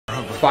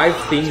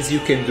5 things you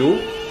can do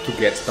to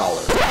get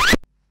taller.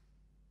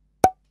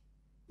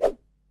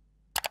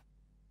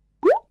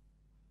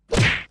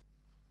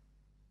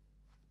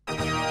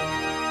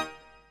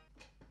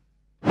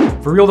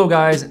 For real though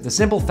guys, the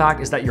simple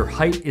fact is that your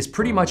height is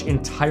pretty much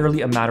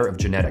entirely a matter of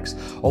genetics.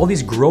 All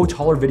these grow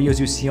taller videos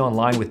you see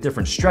online with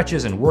different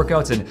stretches and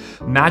workouts and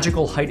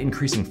magical height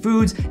increasing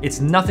foods, it's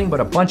nothing but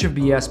a bunch of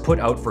BS put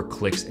out for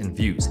clicks and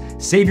views.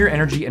 Save your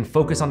energy and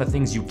focus on the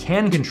things you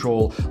can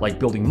control, like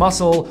building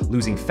muscle,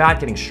 losing fat,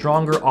 getting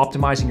stronger,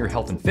 optimizing your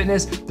health and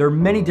fitness. There are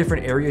many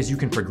different areas you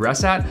can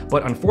progress at,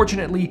 but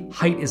unfortunately,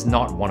 height is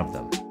not one of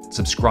them.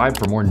 Subscribe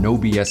for more no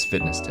BS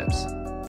fitness tips.